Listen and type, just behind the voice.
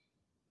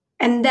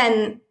And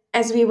then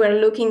as we were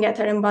looking at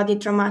our embodied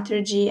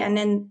dramaturgy and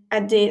then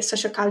at the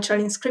sociocultural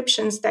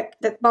inscriptions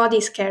that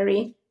bodies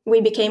carry,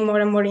 we became more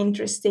and more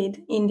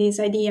interested in this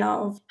idea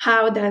of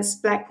how does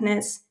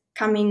Blackness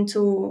come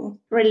into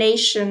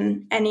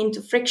relation and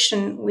into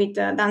friction with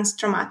dance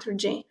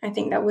dramaturgy. I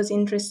think that was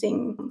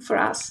interesting for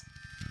us.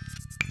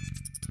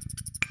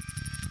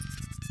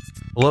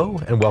 Hello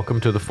and welcome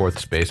to the Fourth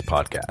Space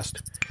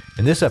podcast.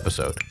 In this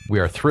episode, we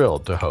are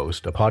thrilled to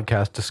host a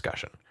podcast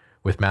discussion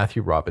with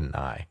Matthew Robin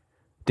Nye,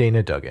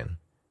 Dana Duggan,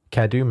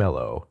 Kadu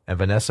Mello, and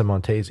Vanessa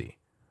Montesi,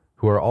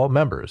 who are all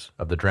members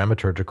of the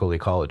Dramaturgical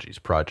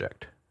Ecologies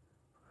project.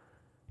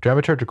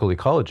 Dramaturgical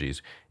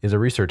Ecologies is a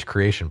research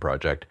creation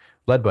project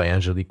led by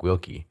Angelique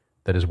Wilkie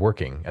that is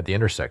working at the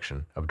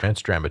intersection of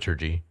dance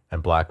dramaturgy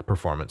and Black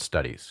performance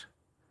studies.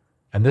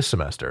 And this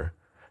semester,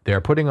 they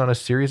are putting on a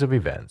series of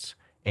events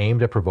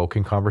aimed at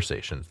provoking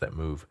conversations that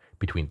move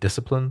between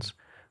disciplines,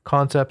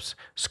 concepts,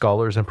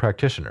 scholars, and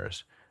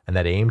practitioners, and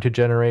that aim to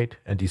generate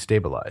and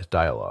destabilize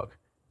dialogue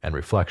and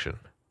reflection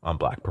on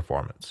Black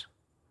performance.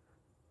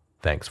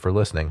 Thanks for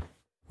listening.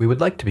 We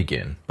would like to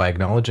begin by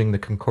acknowledging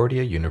that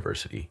Concordia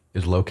University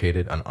is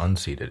located on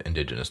unceded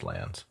Indigenous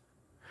lands.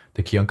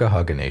 The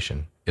Kanien'kehá:ka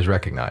Nation is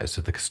recognized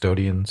as the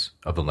custodians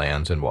of the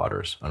lands and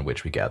waters on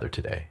which we gather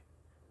today.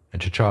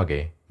 And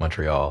Tiohtià:ke,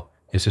 Montreal,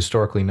 is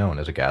historically known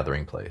as a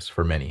gathering place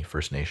for many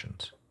First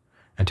Nations.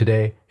 And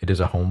today, it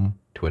is a home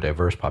to a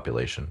diverse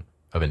population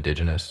of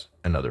Indigenous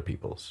and other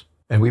peoples.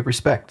 And we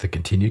respect the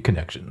continued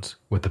connections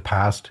with the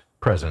past,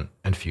 present,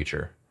 and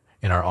future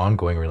in our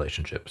ongoing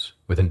relationships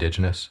with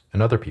Indigenous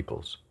and other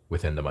peoples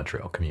within the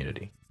Montreal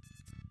community.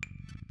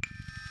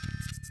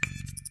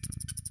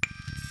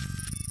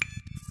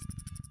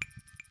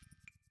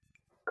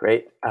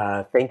 Great.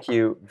 Thank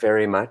you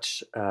very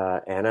much,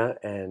 Anna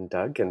and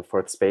Doug and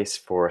Fourth Space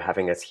for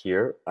having us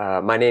here.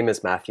 My name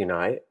is Matthew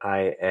Nye.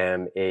 I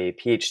am a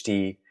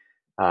PhD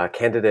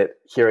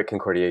candidate here at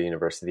Concordia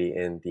University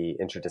in the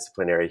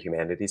Interdisciplinary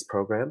Humanities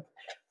program.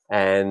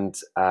 And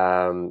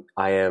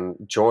I am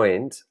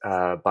joined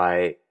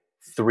by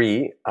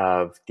three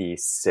of the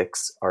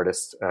six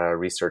artist,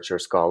 researcher,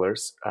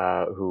 scholars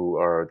who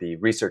are the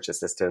research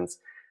assistants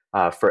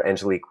for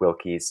Angelique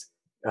Wilkie's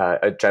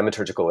a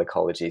Dramaturgical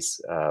Ecologies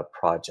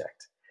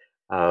project.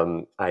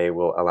 I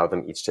will allow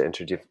them each to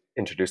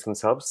introduce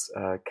themselves.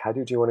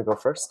 Kadu, do you want to go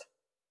first?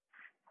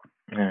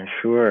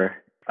 Sure.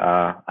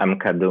 I'm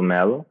Kadu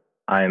Mello.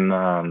 I'm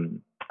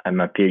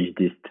a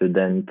PhD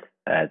student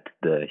at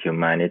the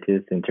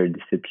Humanities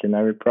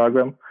Interdisciplinary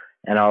Program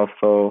and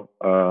also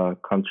a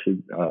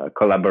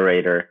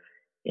collaborator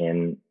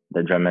in the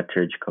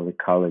Dramaturgical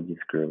Ecologies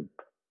group.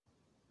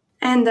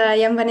 And I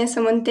am Vanessa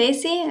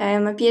Montesi. I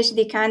am a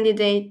PhD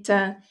candidate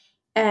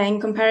in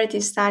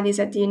comparative studies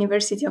at the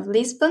University of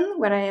Lisbon,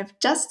 where I have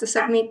just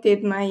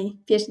submitted my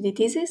PhD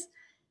thesis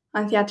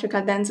on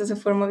theatrical dance as a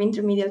form of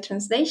intermediate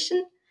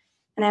translation.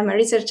 And I'm a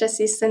research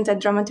assistant at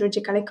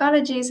Dramaturgical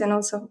Ecologies and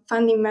also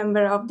founding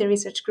member of the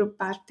research group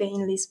Parte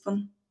in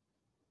Lisbon.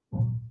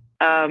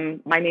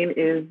 My name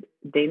is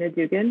Dana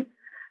Duggan.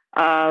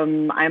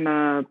 I'm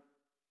a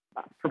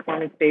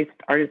performance-based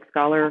artist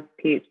scholar,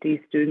 PhD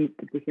student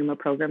at the HUMA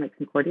program at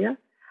Concordia.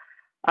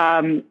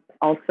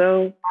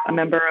 Also a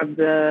member of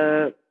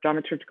the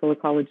Dramaturgical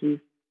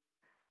Ecologies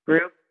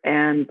group.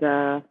 And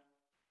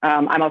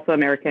I'm also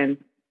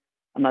American,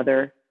 a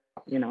mother,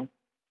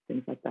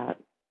 things like that.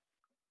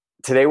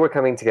 Today we're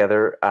coming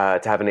together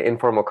to have an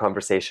informal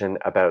conversation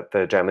about the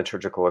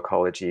Dramaturgical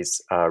Ecologies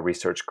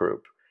research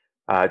group.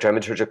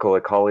 Dramaturgical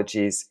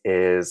Ecologies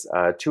is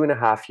a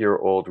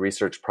 2.5-year-old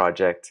research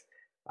project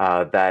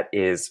that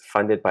is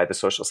funded by the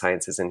Social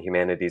Sciences and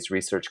Humanities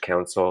Research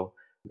Council,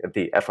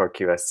 the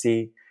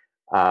FRQSC.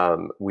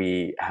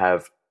 We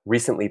have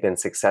recently been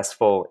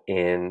successful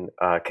in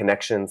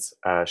Connections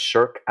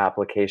SSHRC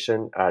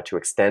application to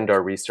extend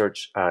our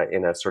research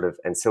in a sort of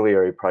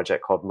ancillary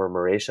project called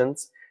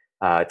Murmurations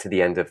to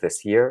the end of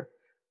this year.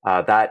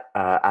 That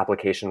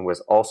application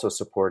was also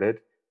supported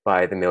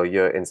by the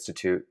Milieu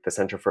Institute, the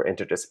Center for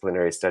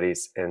Interdisciplinary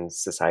Studies in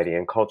Society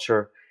and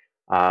Culture,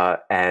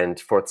 and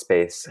Fourth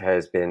Space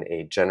has been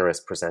a generous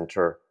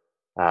presenter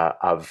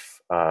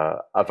of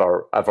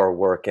our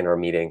work in our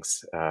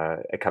meetings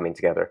coming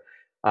together.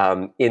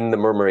 In the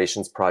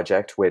Murmurations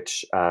project,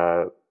 which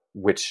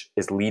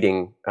we're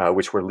leading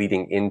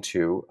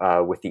into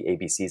with the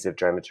ABCs of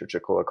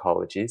Dramaturgical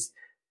Ecologies,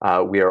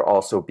 we are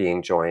also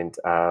being joined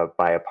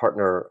by a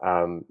partner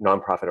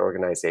nonprofit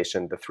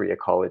organization, the Three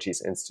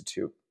Ecologies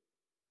Institute.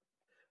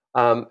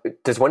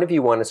 Does one of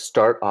you want to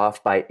start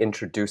off by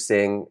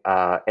introducing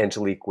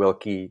Angelique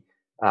Wilkie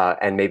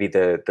and maybe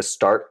the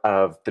start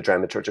of the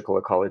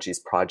Dramaturgical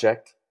Ecologies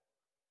project?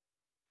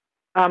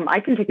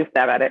 I can take a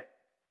stab at it.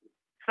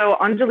 So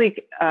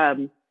Angelique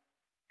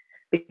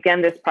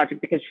began this project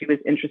because she was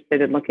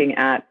interested in looking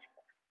at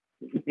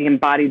the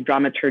embodied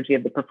dramaturgy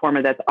of the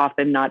performer that's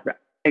often not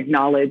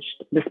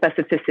acknowledged, the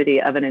specificity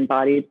of an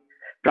embodied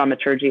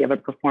dramaturgy of a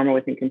performer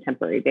within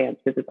contemporary dance,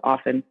 because it's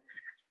often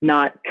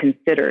not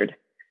considered.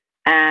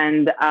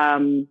 And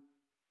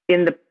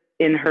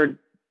in her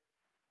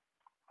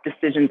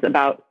decisions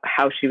about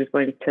how she was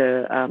going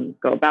to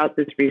go about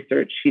this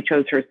research. She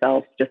chose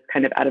herself just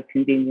kind of out of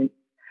convenience.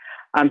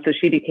 So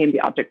she became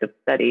the object of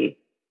study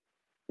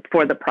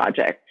for the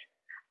project.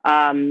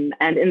 And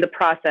in the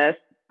process,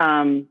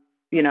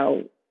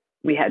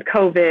 we had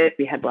COVID,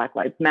 we had Black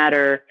Lives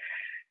Matter.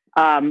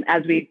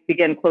 As we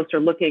began closer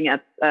looking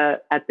at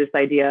this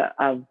idea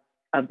of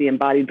the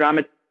embodied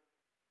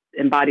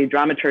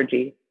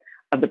dramaturgy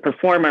of the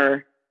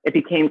performer, it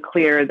became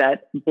clear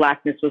that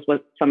Blackness was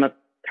what some of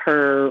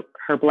her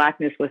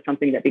Blackness was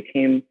something that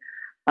became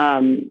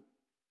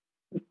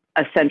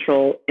a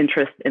central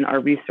interest in our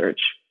research,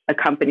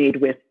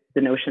 accompanied with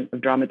the notion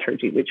of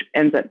dramaturgy, which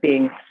ends up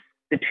being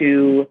the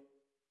two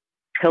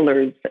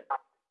pillars,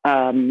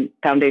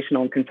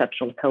 foundational and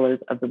conceptual pillars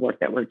of the work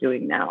that we're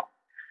doing now.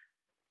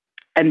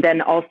 And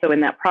then also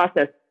in that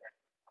process,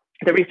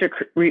 the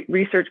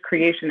research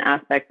creation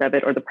aspect of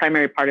it, or the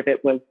primary part of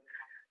it, was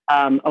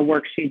a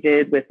work she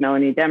did with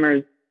Melanie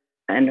Demers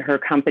and her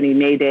company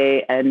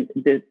Mayday, and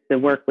the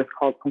work was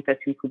called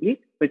Confession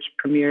Publique, which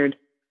premiered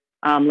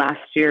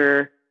last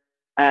year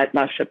at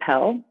La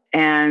Chapelle.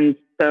 And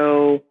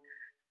so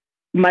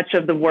much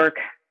of the work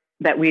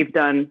that we've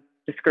done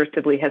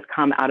discursively has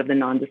come out of the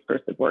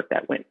non-discursive work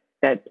that was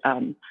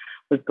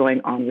going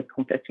on with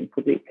Confession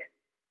Publique.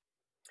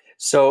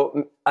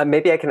 So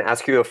maybe I can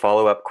ask you a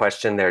follow-up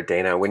question there,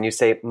 Dana. When you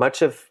say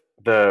much of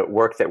the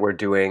work that we're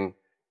doing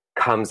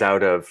comes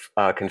out of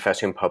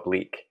Confession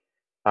Publique,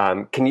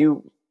 can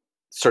you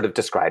sort of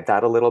describe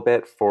that a little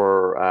bit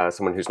for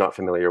someone who's not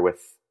familiar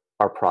with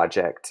our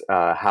project,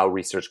 how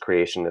research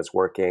creation is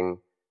working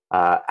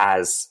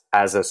as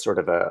a sort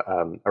of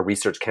a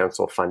research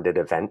council funded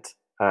event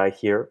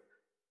here?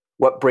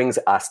 What brings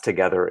us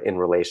together in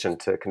relation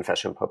to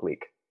Confession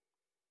Publique?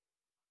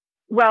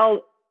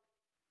 Well,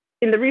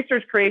 in the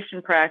research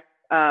creation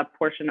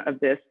portion of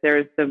this,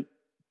 there's the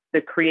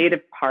creative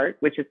part,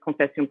 which is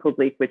Confession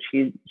Publique, which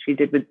she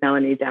did with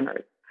Melanie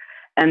Demers.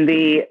 And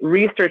the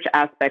research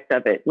aspect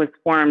of it was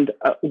formed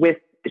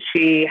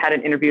she had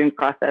an interviewing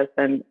process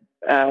and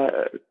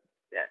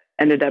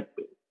ended up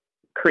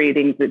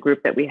creating the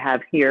group that we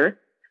have here,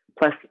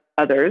 plus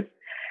others.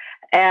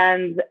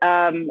 And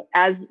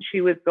as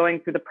she was going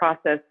through the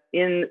process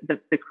in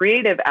the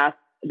creative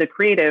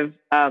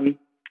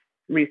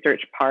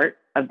research part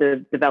of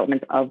the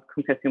development of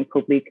Confession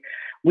Publique,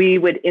 we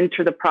would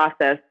enter the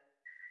process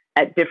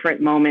at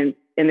different moments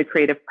in the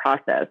creative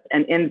process.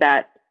 And in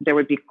that, there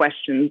would be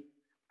questions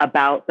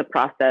about the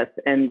process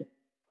and,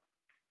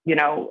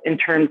 in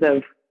terms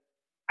of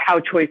how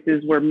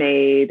choices were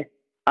made,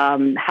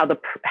 how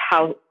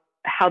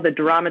the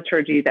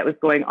dramaturgy that was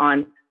going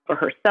on for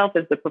herself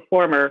as the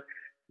performer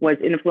was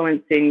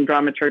influencing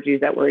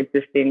dramaturgies that were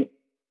existing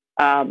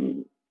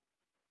on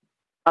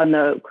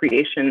the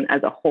creation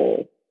as a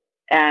whole.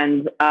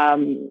 And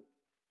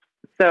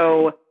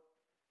so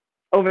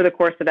over the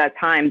course of that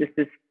time, this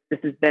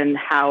has been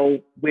how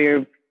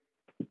we've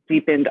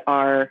deepened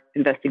our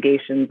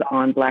investigations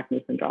on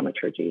Blackness and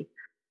dramaturgy.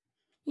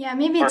 Yeah,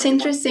 maybe it's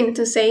interesting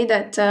to say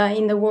that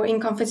in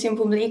Confession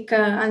Publique,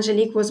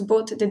 Angelique was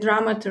both the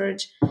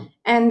dramaturge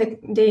and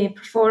the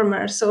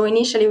performer. So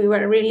initially we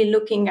were really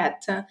looking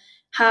at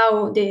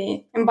how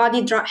her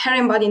embodied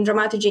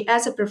dramaturgy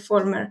as a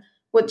performer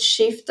would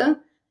shift the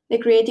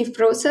creative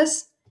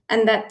process,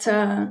 and that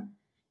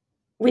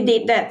we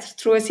did that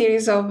through a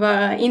series of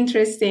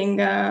interesting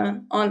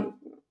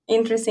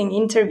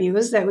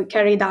interviews that we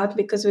carried out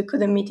because we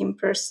couldn't meet in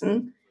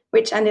person,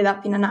 which ended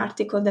up in an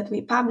article that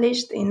we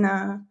published in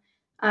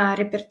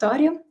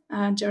Repertório,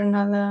 a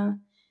journal,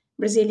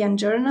 Brazilian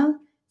journal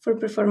for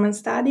performance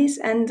studies.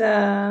 And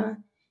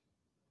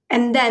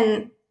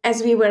then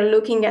as we were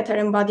looking at our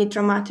embodied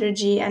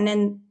dramaturgy and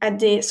then at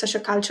the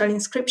sociocultural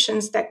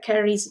inscriptions that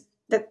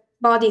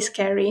bodies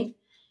carry,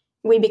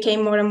 we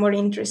became more and more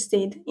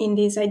interested in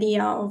this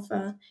idea of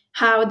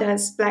how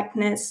does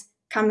Blackness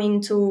come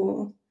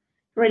into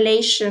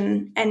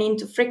relation and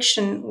into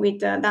friction with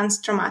dance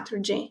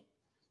dramaturgy.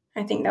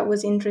 I think that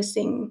was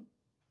interesting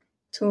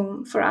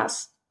for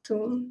us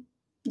to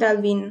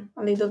delve in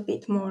a little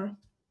bit more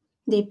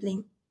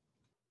deeply.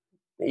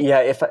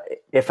 Yeah,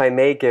 if I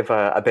may give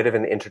a bit of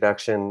an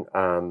introduction,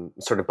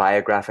 sort of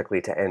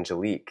biographically, to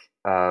Angelique,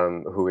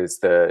 who is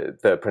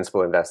the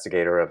principal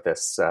investigator of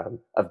this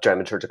of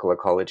dramaturgical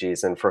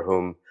ecologies, and for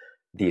whom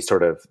the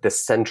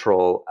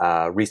central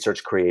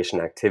research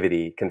creation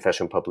activity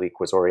Confession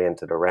Publique was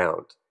oriented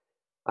around.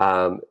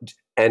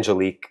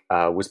 Angelique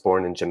was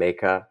born in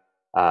Jamaica,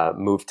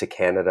 moved to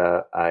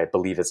Canada, I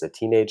believe, as a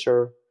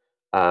teenager,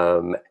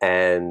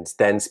 and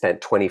then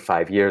spent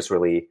 25 years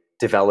really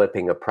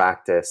developing a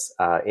practice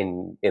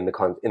in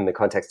the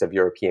context of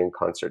European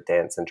concert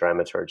dance and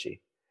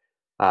dramaturgy.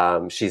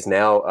 She's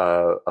now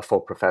a full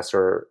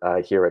professor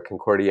here at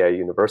Concordia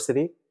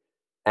University,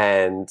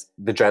 and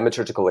the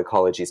Dramaturgical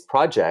Ecologies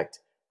Project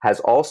has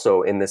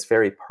also, in this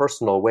very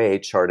personal way,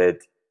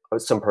 charted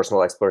some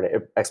personal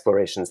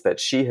explorations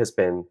that she's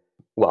been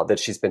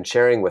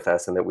sharing with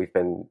us, and that we've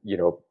been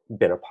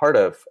a part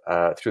of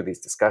through these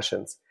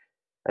discussions.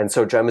 And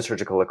so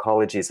Dramaturgical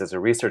Ecologies as a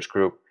research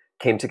group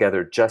came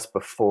together just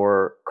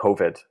before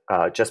COVID,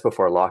 just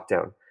before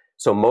lockdown.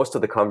 So most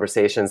of the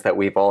conversations that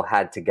we've all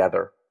had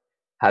together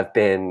have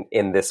been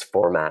in this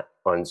format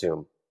on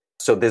Zoom.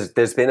 So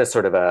there's been a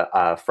sort of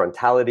a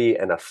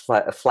frontality and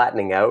a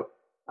flattening out,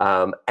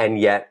 and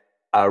yet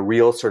a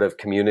real sort of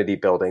community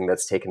building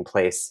that's taken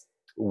place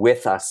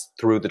with us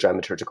through the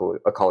Dramaturgical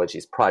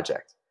Ecologies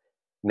project.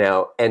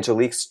 Now,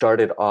 Angelique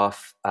started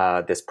off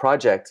this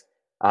project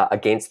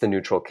against the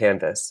neutral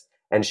canvas,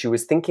 and she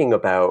was thinking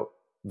about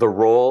the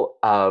role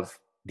of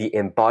the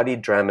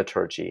embodied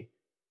dramaturgy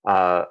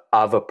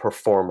of a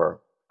performer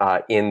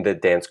in the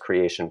dance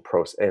creation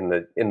process,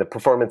 in the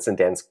performance and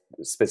dance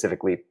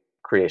specifically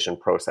creation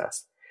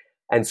process.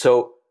 And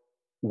so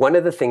one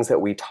of the things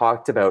that we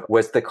talked about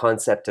was the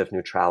concept of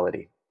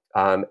neutrality.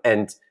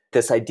 And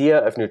this idea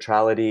of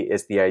neutrality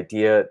is the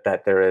idea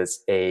that there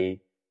is an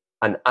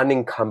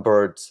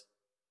unencumbered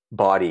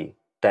body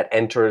that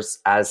enters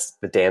as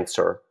the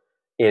dancer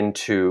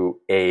into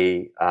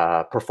a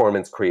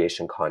performance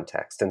creation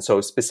context. And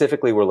so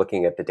specifically, we're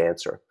looking at the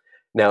dancer.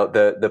 Now,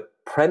 the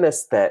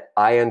premise that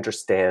I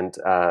understand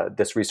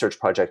this research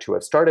project to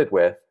have started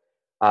with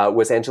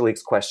was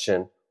Angelique's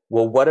question,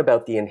 well, what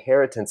about the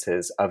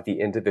inheritances of the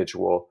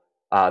individual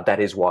that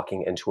is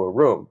walking into a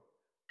room?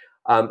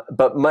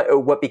 But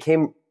what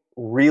became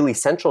really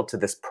central to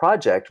this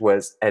project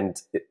was,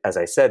 and as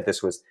I said,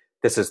 this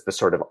is the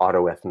sort of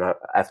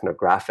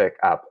autoethnographic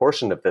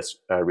portion of this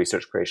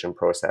research creation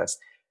process,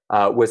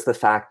 was the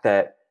fact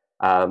that,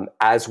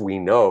 as we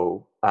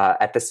know,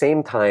 at the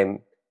same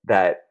time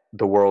that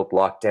the world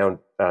locked down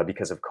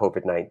because of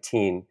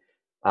COVID-19,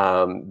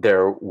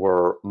 there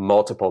were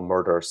multiple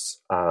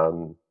murders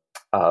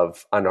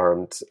of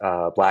unarmed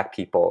Black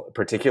people,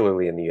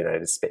 particularly in the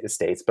United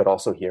States, but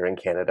also here in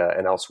Canada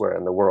and elsewhere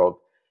in the world.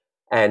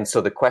 And so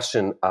the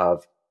question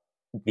of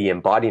the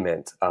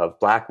embodiment of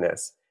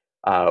Blackness,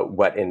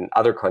 what in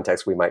other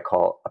contexts we might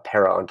call a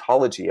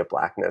para-ontology of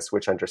Blackness,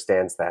 which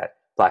understands that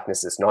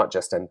Blackness is not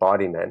just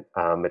embodiment,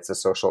 it's a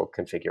social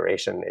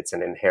configuration, it's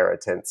an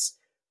inheritance,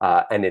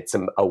 and it's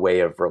a way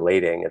of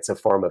relating, it's a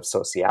form of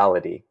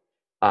sociality.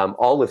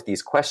 All of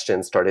these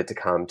questions started to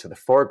come to the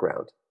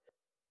foreground.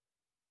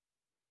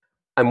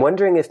 I'm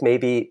wondering if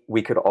maybe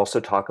we could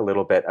also talk a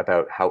little bit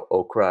about how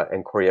Okra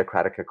and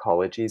choreocratic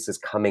ecologies is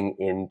coming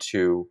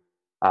into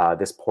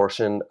this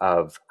portion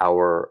of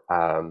our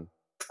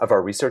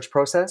research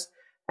process,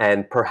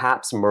 and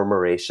perhaps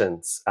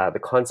murmurations,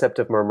 the concept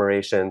of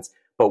murmurations,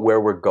 but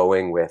where we're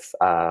going with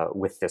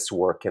this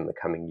work in the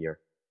coming year.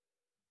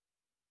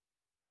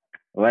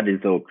 What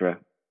is okra?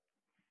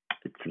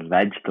 It's a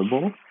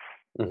vegetable,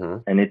 Mm-hmm.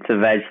 and it's a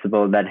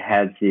vegetable that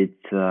has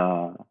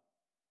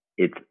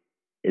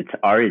its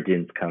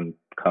origins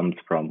comes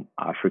from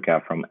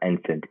Africa, from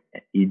ancient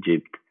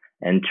Egypt,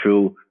 and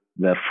through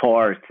the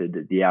forced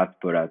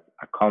diaspora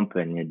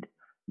accompanied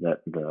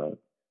the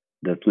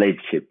slave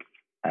ships,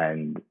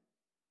 and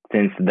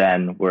since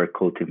then were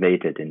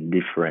cultivated in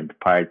different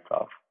parts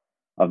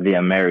of the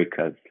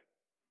Americas.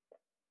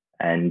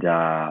 And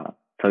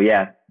so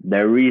yeah,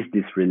 there is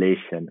this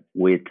relation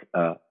with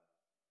a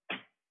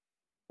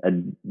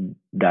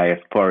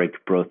diasporic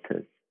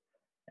process,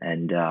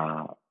 and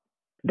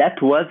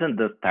that wasn't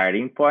the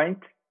starting point.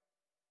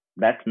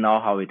 That's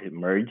not how it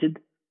emerged.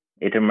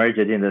 It emerged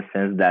in the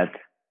sense that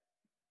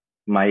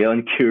my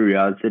own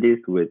curiosities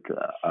with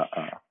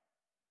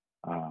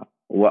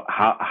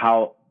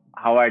how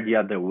are the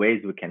other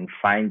ways we can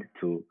find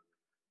to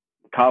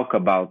talk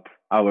about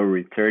our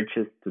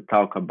researches, to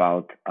talk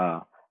about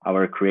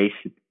our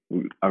creative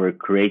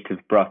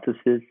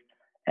processes,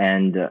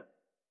 and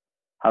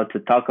how to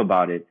talk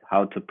about it,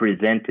 how to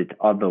present it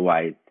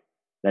otherwise,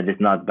 that is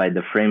not by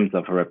the frames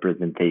of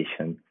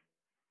representation.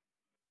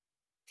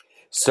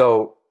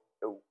 So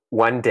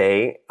one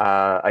day,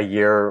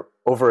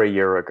 over a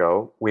year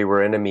ago, we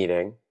were in a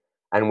meeting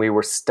and we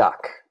were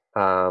stuck.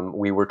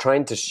 We were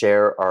trying to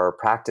share our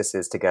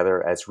practices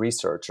together as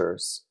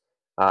researchers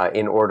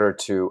in order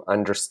to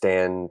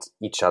understand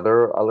each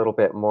other a little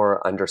bit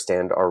more,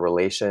 understand our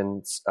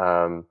relations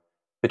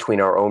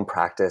between our own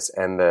practice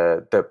and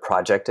the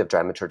project of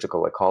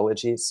Dramaturgical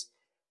Ecologies.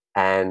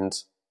 And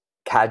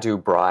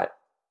Kadu brought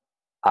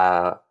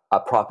a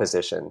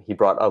proposition. He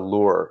brought a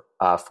lure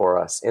for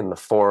us in the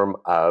form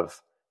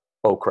of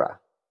okra.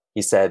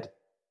 He said,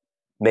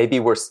 maybe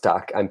we're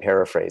stuck. I'm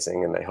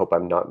paraphrasing, and I hope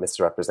I'm not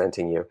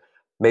misrepresenting you.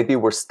 Maybe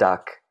we're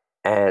stuck,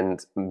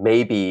 and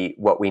maybe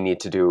what we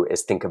need to do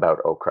is think about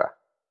okra.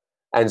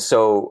 And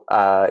so,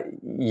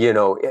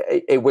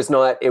 it was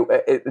not,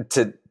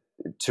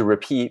 to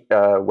repeat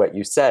what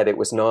you said, it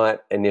was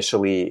not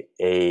initially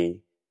it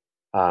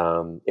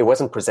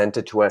wasn't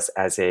presented to us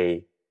as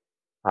a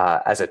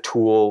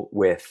tool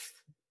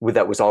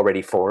that was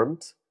already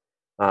formed,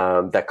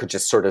 that could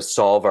just sort of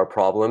solve our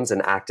problems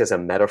and act as a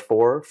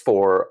metaphor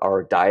for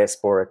our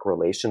diasporic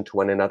relation to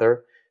one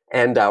another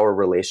and our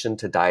relation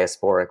to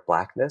diasporic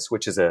Blackness,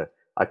 which is a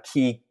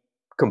key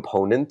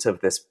component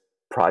of this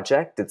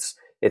project.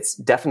 it's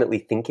definitely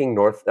thinking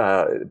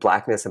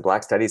Blackness and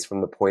Black studies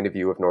from the point of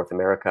view of North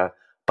America,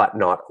 but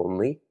not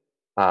only.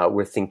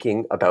 We're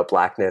thinking about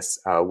Blackness.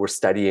 A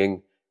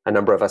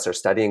number of us are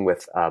studying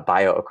with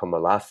Bayo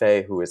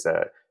Okomolafe, who is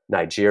a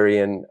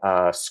Nigerian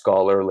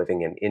scholar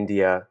living in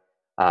India.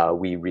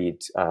 We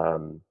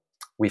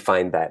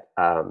find that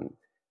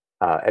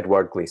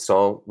Edouard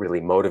Glissant really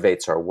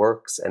motivates our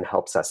works and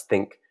helps us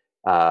think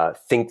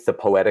the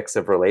poetics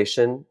of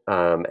relation.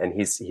 And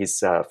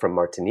he's from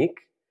Martinique.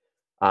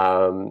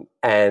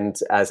 And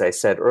as I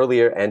said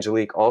earlier,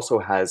 Angelique also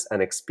has an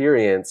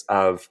experience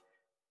of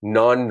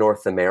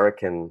non-North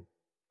American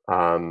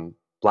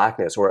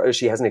Blackness, or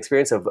she has an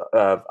experience of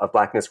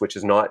Blackness which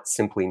is not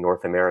simply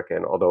North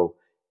American, although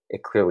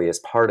it clearly is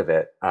part of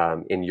it,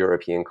 in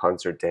European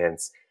concert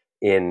dance,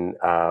 in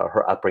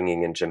her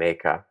upbringing in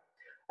Jamaica.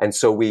 And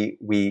so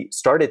we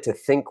started to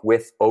think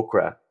with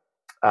Okra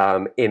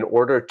in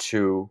order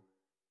to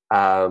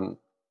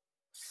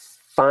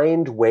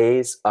find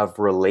ways of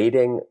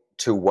relating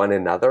to one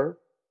another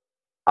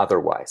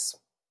otherwise.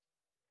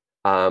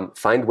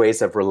 Find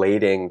ways of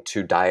relating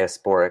to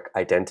diasporic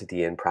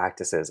identity and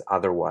practices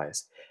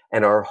otherwise.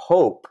 And our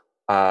hope,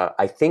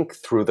 I think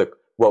through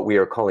what we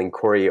are calling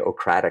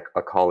choreocratic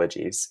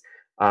ecologies,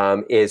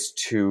 is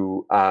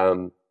to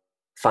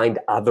find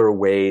other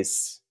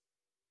ways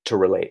to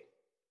relate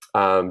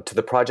to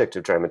the project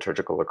of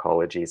dramaturgical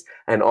ecologies.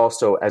 And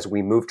also, as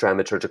we move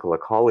dramaturgical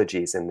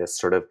ecologies in this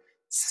sort of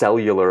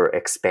cellular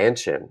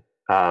expansion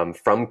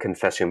from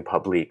Confession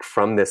Publique,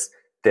 from this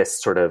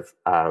sort of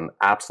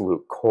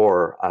absolute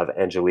core of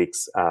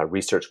Angelique's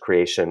research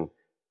creation,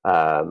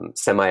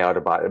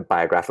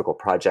 semi-autobiographical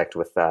project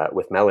with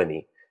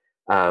Melanie,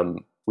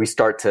 we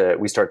start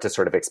to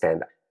sort of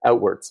expand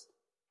outwards.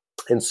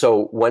 And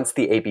so once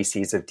the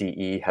ABCs of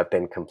DE have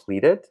been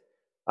completed,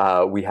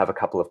 we have a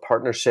couple of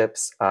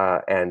partnerships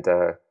and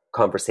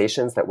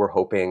conversations that we're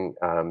hoping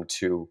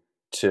to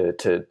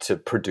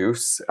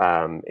produce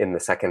in the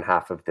second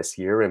half of this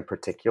year in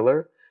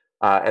particular.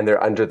 And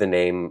they're under the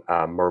name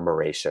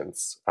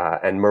Murmurations.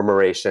 And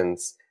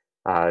Murmurations,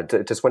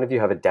 does one of you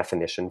have a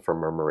definition for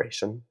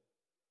murmuration?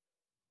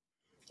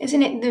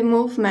 Isn't it the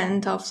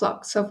movement of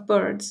flocks of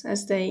birds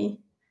as they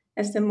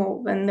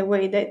move, and the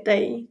way that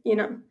they,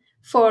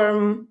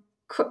 form,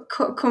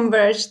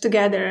 converge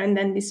together and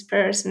then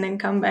disperse and then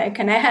come back?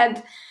 And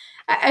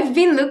I've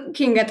been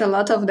looking at a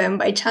lot of them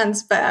by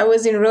chance, but I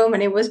was in Rome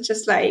and it was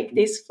just like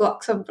these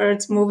flocks of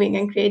birds moving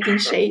and creating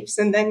shapes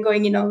and then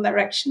going in all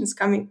directions,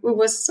 coming. It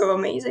was so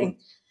amazing.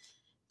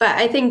 But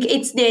I think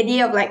it's the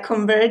idea of like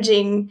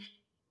converging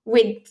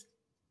with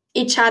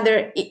each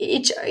other,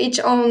 each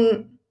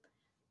own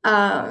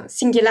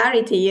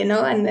singularity,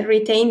 and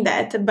retain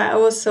that, but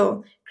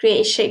also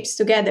create shapes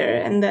together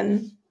and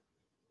then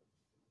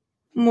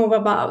move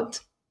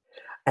about.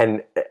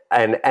 And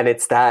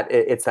it's that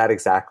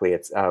exactly.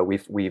 It's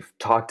we've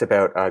talked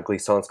about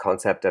Glissant's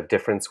concept of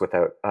difference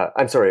without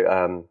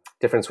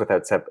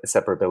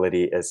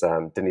separability is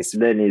Denise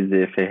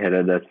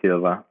Ferreira da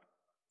Silva.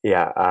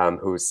 Yeah,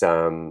 who's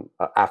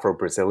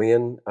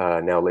Afro-Brazilian,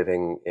 now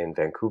living in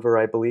Vancouver,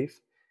 I believe.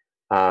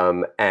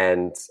 But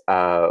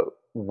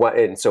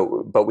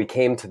we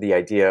came to the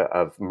idea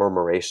of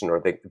murmuration, or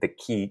the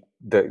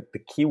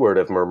keyword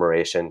of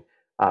murmuration,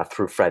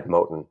 through Fred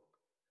Moten.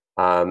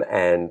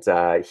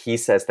 He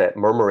says that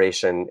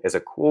murmuration is a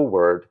cool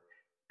word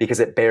because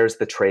it bears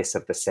the trace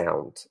of the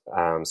sound.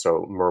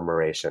 So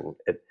murmuration.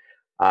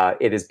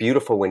 It is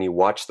beautiful when you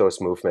watch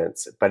those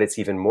movements, but it's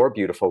even more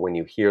beautiful when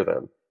you hear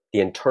them. The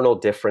internal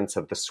difference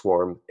of the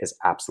swarm is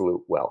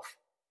absolute wealth.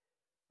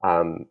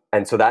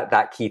 And so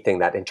that key thing,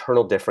 that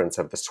internal difference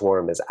of the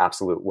swarm is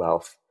absolute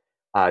wealth,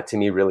 to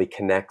me really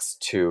connects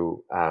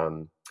to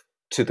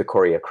the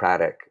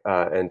choreocratic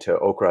and to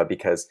okra,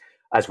 because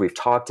as we've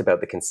talked about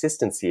the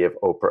consistency of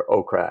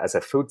okra as a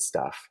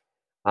foodstuff,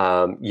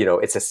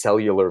 it's a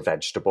cellular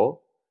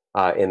vegetable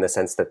in the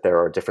sense that there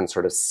are different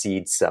sort of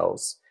seed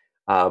cells,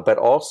 but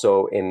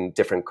also in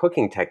different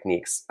cooking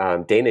techniques.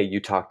 Dana, you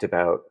talked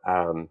about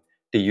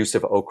the use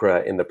of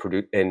okra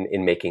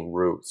in making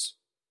roux.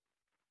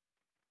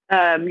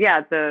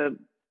 The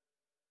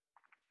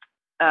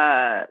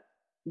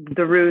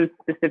roux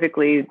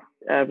specifically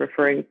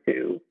referring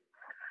to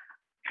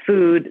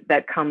food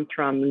that comes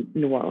from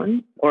New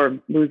Orleans or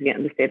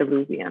Louisiana, the state of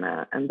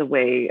Louisiana, and the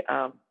way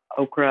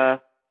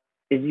okra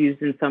is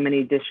used in so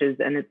many dishes.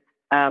 And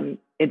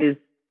it is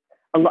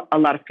a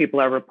lot of people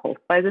are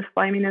repulsed by this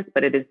sliminess,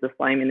 but it is the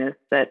sliminess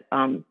that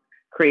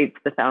creates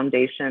the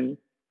foundation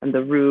and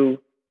the roux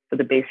for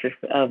the basis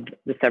of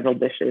the several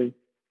dishes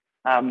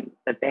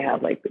that they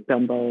have, like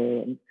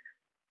gumbo and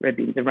red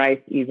beans and rice,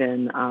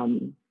 even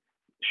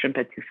shrimp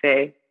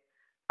etouffee.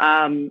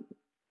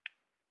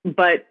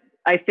 But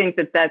I think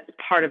that that's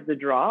part of the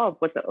draw of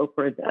what the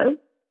okra does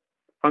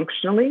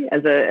functionally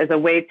as a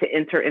way to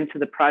enter into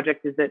the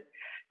project, is that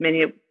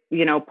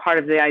part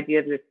of the idea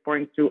of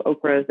exploring through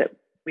okra is that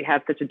we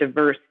have such a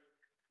diverse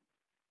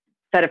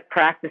set of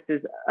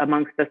practices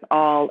amongst us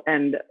all.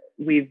 And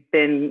we've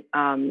been,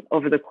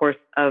 over the course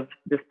of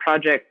this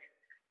project,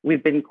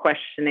 we've been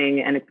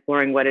questioning and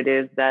exploring what it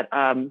is that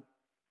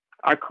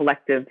our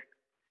collective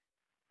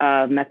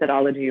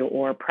methodology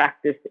or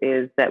practice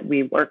is that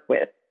we work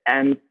with.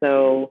 And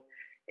so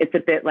it's a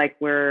bit like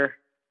we're,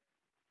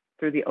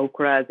 through the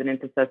Okra as an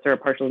intercessor, a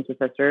partial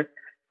intercessor,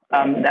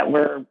 that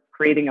we're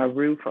creating a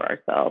roux for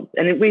ourselves.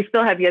 And we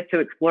still have yet to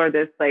explore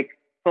this like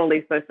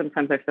fully. So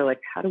sometimes I feel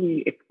like, how do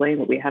we explain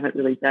what we haven't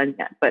really done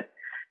yet? But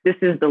this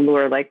is the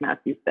lure, like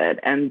Matthew said.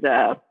 And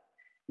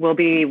we'll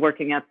be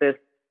working at this,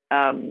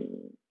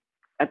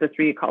 at the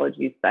 3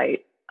 Ecology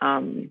site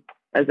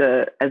as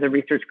a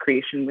research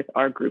creation with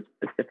our group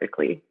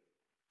specifically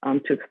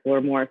to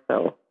explore more.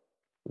 So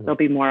there'll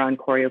be more on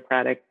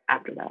choreocratic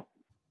after that.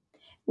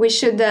 We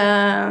should,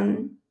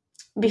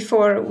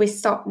 before we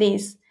stop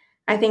this,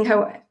 I think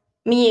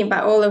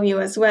but all of you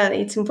as well,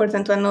 it's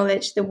important to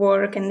acknowledge the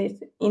work and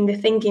in the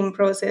thinking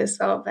process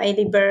of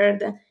Ailey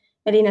Bird,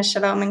 Melina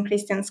Shalom, and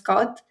Christian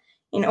Scott,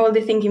 in all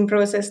the thinking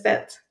process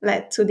that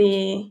led to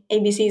the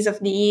ABCs of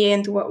the E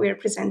and to what we're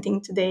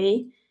presenting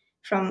today.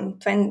 From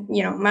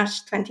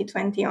March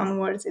 2020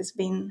 onwards, it's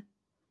been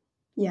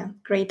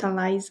great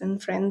allies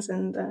and friends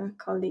and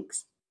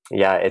colleagues.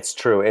 Yeah, it's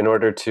true. In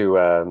order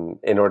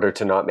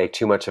to not make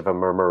too much of a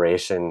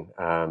murmuration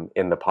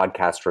in the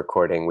podcast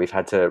recording, we've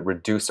had to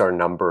reduce our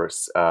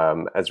numbers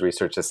as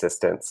research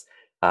assistants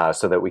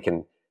so that we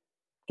can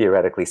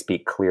theoretically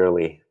speak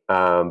clearly.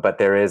 But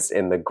there is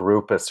in the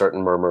group a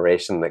certain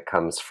murmuration that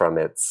comes from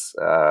its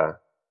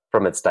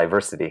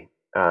diversity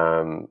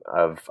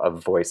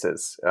of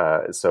voices.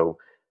 So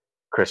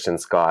Christian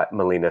Scott,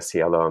 Melina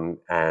Sialom,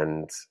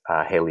 and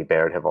Hailey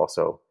Baird have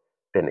also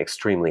been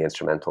extremely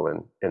instrumental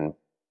in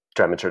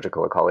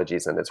dramaturgical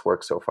ecologies and its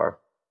work so far.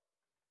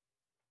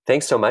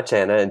 Thanks so much,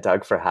 Anna and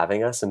Doug, for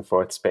having us in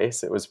Fourth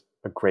Space. It was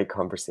a great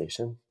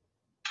conversation.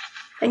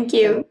 Thank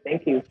you.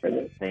 Thank you for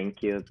this.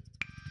 Thank you.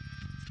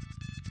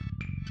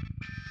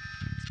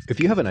 If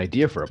you have an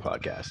idea for a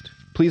podcast,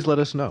 please let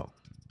us know.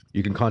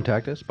 You can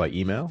contact us by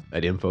email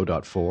at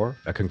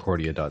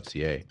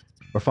info.4@concordia.ca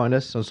or find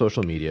us on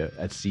social media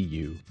at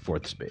CU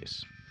Fourth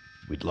Space.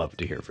 We'd love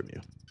to hear from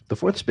you. The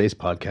Fourth Space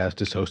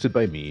podcast is hosted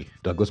by me,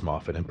 Douglas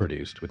Moffat, and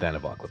produced with Anna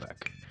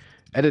Voklovec.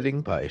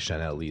 Editing by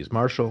Chanel Lees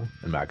Marshall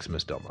and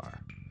Maximus Delmar.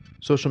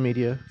 Social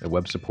media and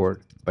web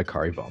support by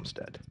Kari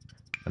Volmstead.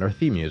 And our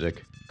theme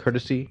music,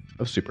 courtesy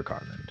of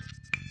Supercontinent.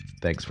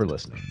 Thanks for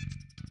listening.